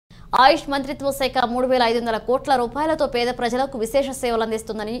ఆయుష్ మంత్రిత్వ శాఖ 3,500 కోట్ల రూపాయలతో పేద ప్రజలకు విశేష సేవలు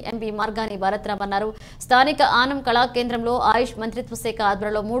అందిస్తుందని ఎంపీ మార్గాని భారత్రామ్ అన్నారు. స్థానిక ఆనం కళా కేంద్రంలో ఆయుష్ మంత్రిత్వ శాఖ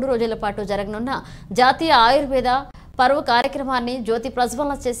ఆధ్వర్యంలో 3 రోజుల పాటు జరగనున్న జాతీయ ఆయుర్వేద పర్వ కార్యక్రమాన్ని జ్యోతి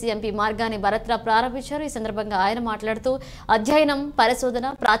ప్రజ్వలన చేసి ఎంపీ మార్గాని భారత్రామ్ ప్రారంభించారు. ఈ సందర్భంగా ఆయన మాట్లాడుతూ అధ్యయనం, పరిశోధన,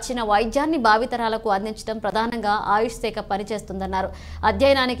 ప్రాచీన వైద్యాన్ని భావితరాలకు అందించడం ప్రధానంగా ఆయుష్ శాఖ పనిచేస్తుందన్నారు.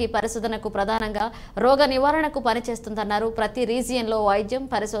 అధ్యయనానికి, పరిశోధనకు ప్రధానంగా రోగ నివారణకు పనిచేస్తుందన్నారు. ప్రతి రీజియన్లో వైద్యం,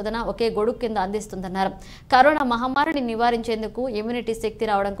 పరిశోధన ఒకే గొడుగు కింద అందిస్తుందన్నారు. కరోనా మహమ్మారిని నివారించేందుకు ఇమ్యూనిటీ శక్తి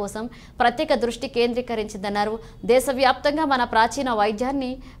రావడం కోసం ప్రత్యేక దృష్టి కేంద్రీకరించిందన్నారు. దేశవ్యాప్తంగా మన ప్రాచీన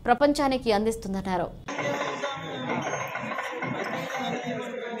వైద్యాన్ని ప్రపంచానికి అందిస్తుందన్నారు.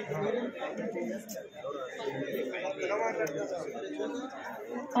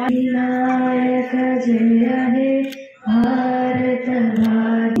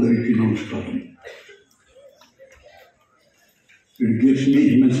 It gives me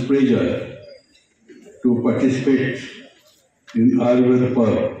immense pleasure to participate in Ayurveda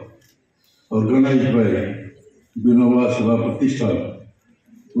Parv organized by Vinova Seva Pratishthan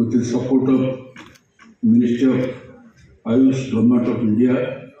with the support of Ministry of Ayush, Government of India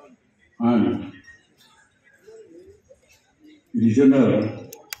and Regional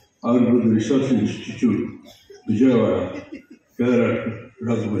Ayurveda Research Institute, Vijayawada, Kerala,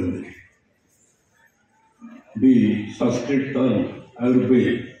 Rajahmundry. The Sanskrit term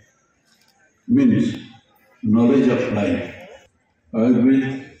Ayurveda means knowledge of life. Ayurveda,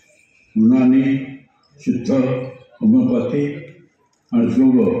 Unani, Siddha, Homeopathy and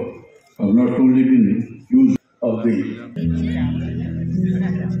Yoga have not only been used of the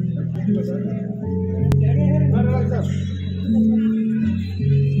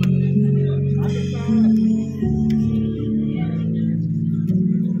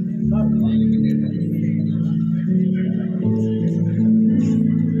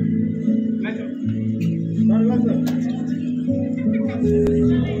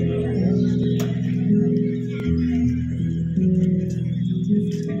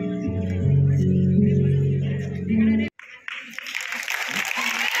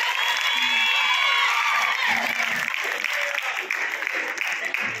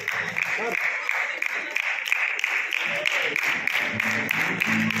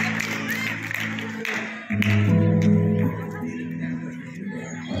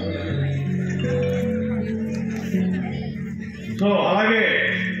అలాగే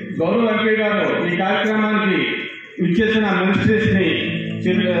గౌరవ MP గారు ఈ కార్యక్రమానికి ఇచ్చేసిన ministries ని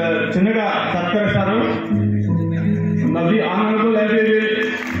చిన్నగా సత్కరిస్తారు. నది honourable MP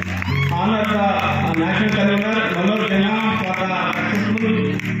honor the national convener Manoj Jena for the successful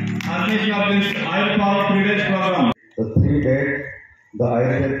organization of this Ayurveda Power 3 days program. The 3 days, the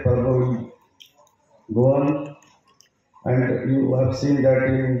Ayurveda Parv will go on, and you have seen that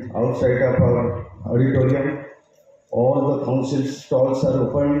in outside of our auditorium, all the council stalls are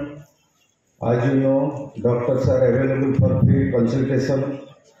open. As you know, doctors are available for free consultation,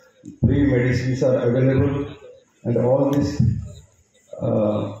 free medicines are available, and all this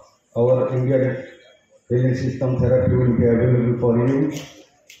our Indian healing system therapy will be available for you.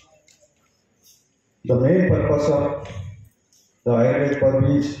 The main purpose of the Ayurveda Parv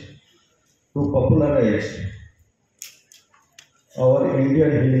is to popularize our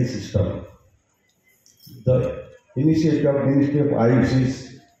Indian healing system. The initiative of Ministry of Ayush is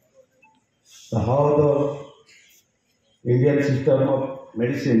how the Indian system of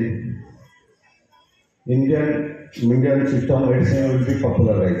medicine, Indian system of medicine will be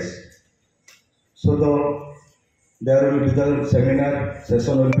popularized. So there will be the seminar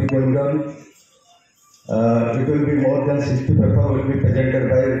session will be going on. It will be more than 60 papers will be presented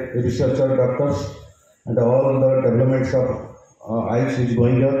by researcher doctors, and all the developments of Ayush is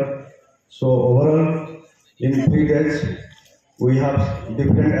going on. So overall, in 3 days, we have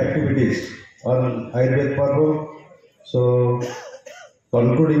different activities on Ayurveda Parv. So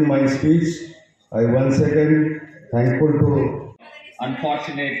concluding my speech, I once again thankful to.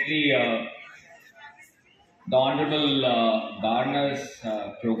 Unfortunately, the Honorable Governor's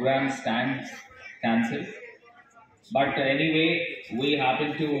program stands cancelled. But anyway, we happen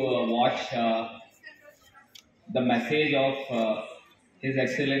to watch the message of His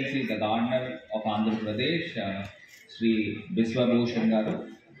Excellency the Governor of Andhra Pradesh, Sri Biswabhushan Garu.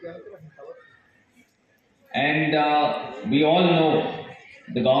 And we all know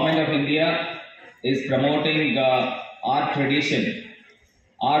the Government of India is promoting our tradition,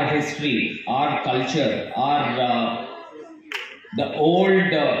 our history, our culture, the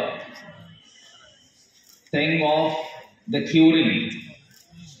old thing of the curing.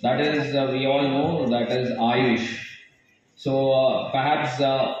 That is, we all know that is Ayush. So perhaps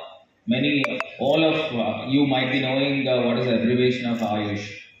all of you might be knowing what is the abbreviation of Ayush.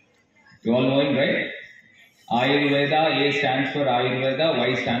 You all knowing, right? Ayurveda, A stands for Ayurveda,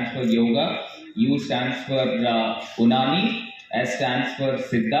 Y stands for Yoga, U stands for Unani, S stands for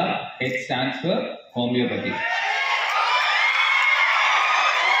Siddha, H stands for Homeopathy.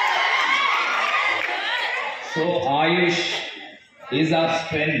 So Ayush is our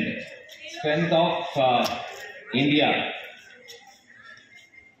strength of India.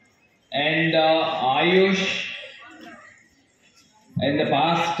 And Ayush, in the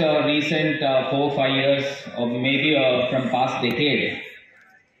past recent 4-5 years, or maybe from past decade,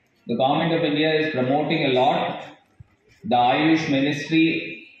 the government of India is promoting a lot. The Ayush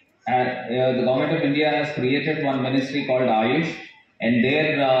ministry, the government of India has created one ministry called Ayush, and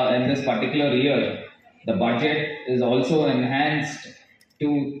there in this particular year, the budget is also enhanced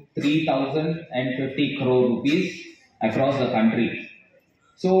to 3,050 crore rupees across the country.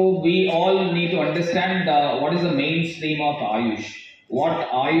 So we all need to understand what is the mainstream of Ayush, what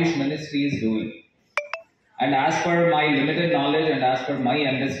Ayush ministry is doing. And as per my limited knowledge and as per my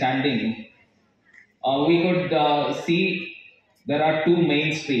understanding, we could see there are two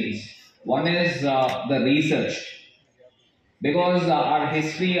mainstreams. One is the research, because our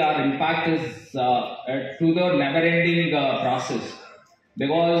history, our impact is to the never-ending process.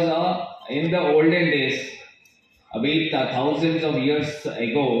 Because in the olden days, with thousands of years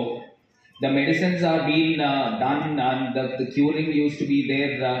ago, the medicines are being done, and the curing used to be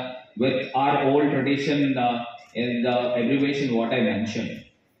there with our old tradition in the abbreviation what I mentioned.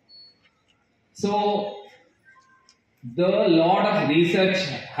 So the lot of research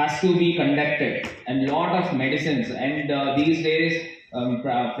has to be conducted and lot of medicines, and these days from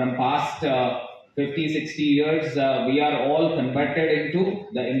past 50-60 years we are all converted into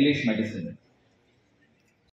the English medicine.